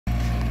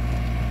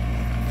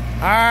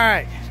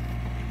Alright,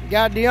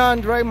 got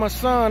DeAndre, my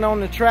son,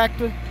 on the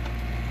tractor.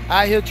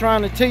 Out here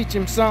trying to teach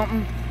him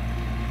something.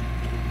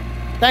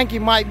 Think he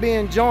might be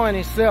enjoying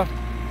himself.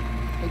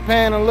 He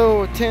paying a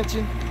little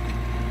attention.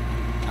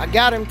 I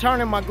got him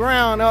turning my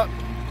ground up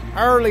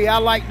early. I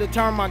like to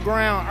turn my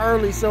ground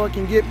early so it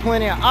can get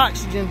plenty of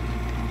oxygen.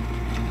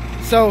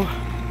 So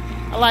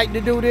I like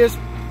to do this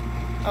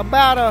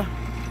about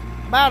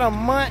a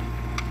month,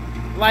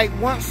 like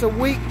once a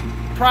week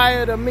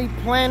prior to me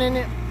planting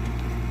it.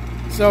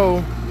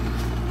 So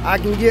I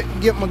can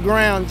get my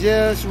ground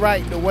just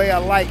right the way I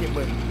like it.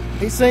 But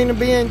he seemed to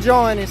be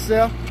enjoying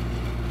himself.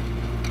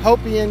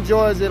 Hope he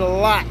enjoys it a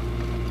lot,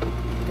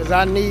 because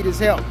I need his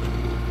help.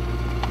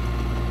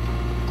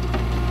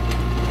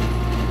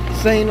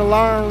 Seemed to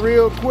learn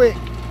real quick.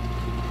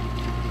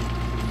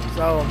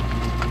 So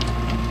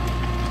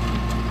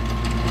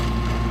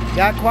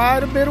got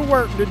quite a bit of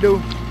work to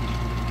do.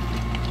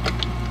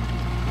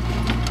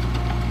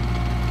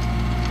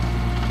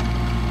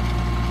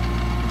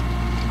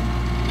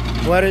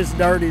 Well, this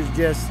dirt is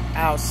just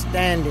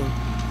outstanding.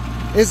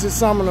 This is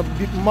some of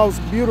the most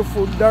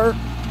beautiful dirt.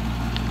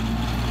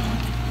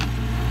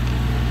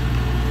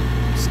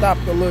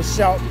 Stopped a little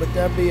short, but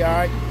that'll be all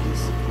right.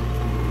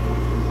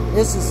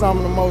 This is some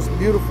of the most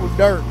beautiful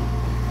dirt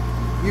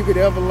you could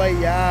ever lay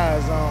your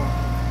eyes on.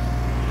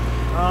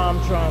 I'm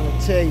trying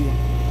to tell you.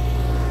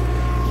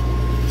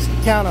 It's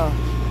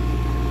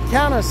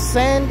kind of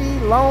sandy,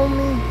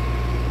 loamy.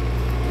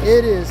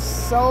 It is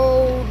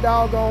so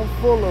doggone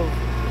full of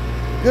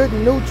good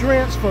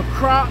nutrients for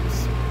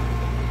crops.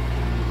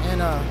 And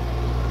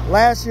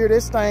last year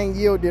this thing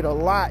yielded a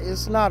lot.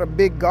 It's not a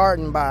big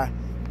garden by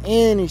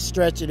any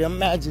stretch of the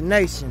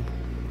imagination,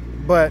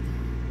 but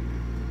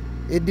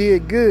it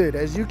did good.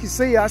 As you can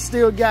see, I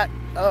still got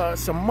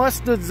some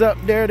mustards up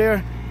there.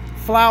 They're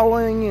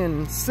flowering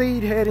and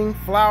seed heading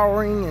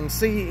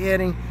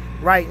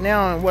right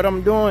now. And what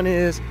I'm doing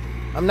is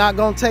I'm not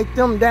gonna take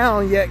them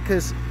down yet,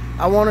 because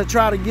I want to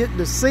try to get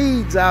the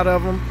seeds out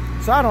of them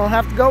so I don't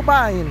have to go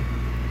buy any.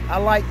 I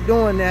like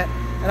doing that.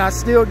 And I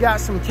still got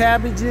some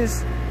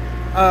cabbages.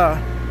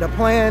 The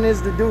plan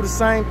is to do the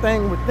same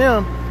thing with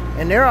them,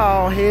 and they're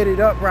all headed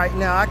up right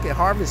now. I can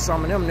harvest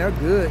some of them. They're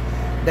good.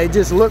 They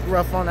just look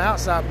rough on the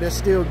outside, but they're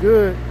still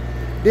good.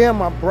 Then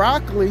my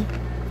broccoli,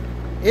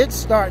 it's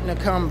starting to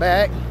come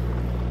back.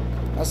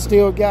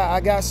 I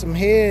got some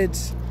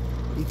heads.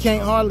 You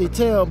can't hardly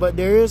tell, but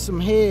there is some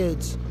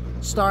heads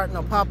starting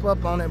to pop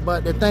up on it.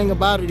 But the thing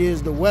about it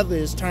is the weather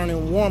is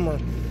turning warmer.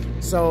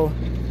 So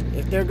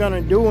if they're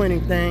gonna do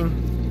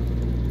anything,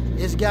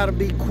 it's gotta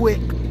be quick.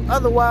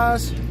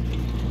 Otherwise,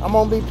 I'm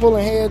gonna be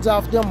pulling heads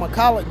off them. My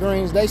collard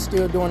greens, they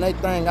still doing their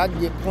thing. I can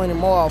get plenty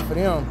more off of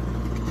them.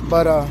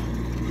 But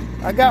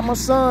I got my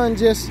son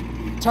just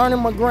turning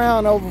my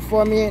ground over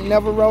for me. Ain't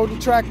never rode a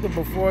tractor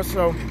before,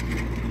 so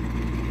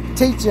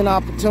teaching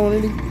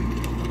opportunity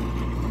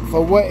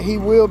for what he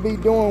will be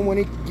doing when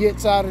he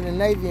gets out of the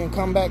Navy and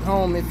come back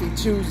home if he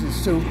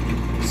chooses to.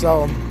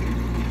 So,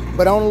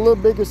 but on a little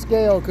bigger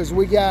scale, because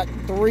we got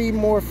 3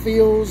 more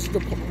fields to,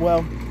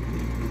 well,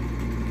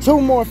 2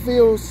 more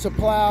fields to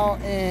plow,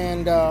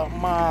 and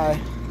my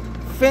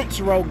fence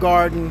row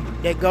garden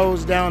that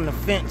goes down the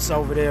fence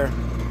over there.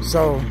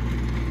 So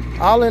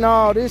all in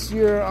all, this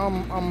year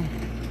I'm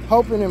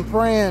hoping and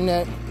praying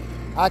that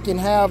I can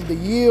have the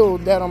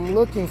yield that I'm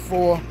looking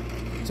for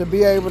to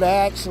be able to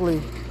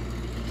actually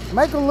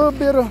make a little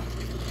bit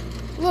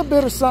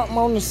of something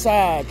on the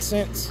side,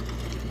 since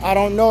I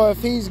don't know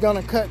if he's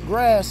gonna cut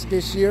grass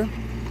this year.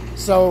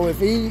 So if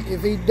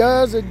he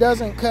does or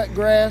doesn't cut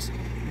grass,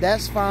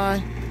 that's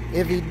fine.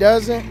 If he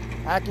doesn't,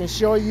 I can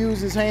sure use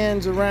his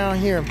hands around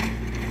here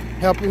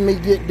helping me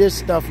get this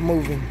stuff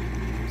moving.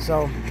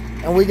 So,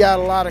 and we got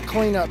a lot of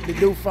cleanup to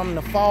do from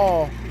the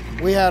fall.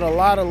 We had a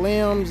lot of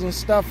limbs and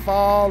stuff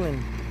fall,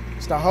 and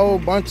it's a whole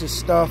bunch of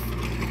stuff.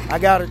 I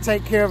got to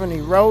take care of an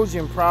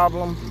erosion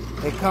problem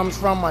that comes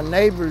from my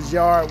neighbor's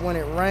yard when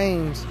it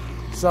rains.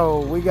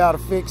 So we got to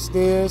fix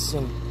this,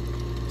 and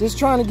just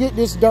trying to get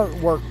this dirt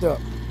worked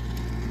up.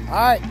 All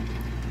right,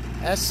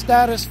 that's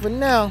status for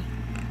now.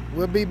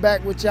 We'll be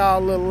back with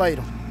y'all a little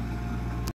later.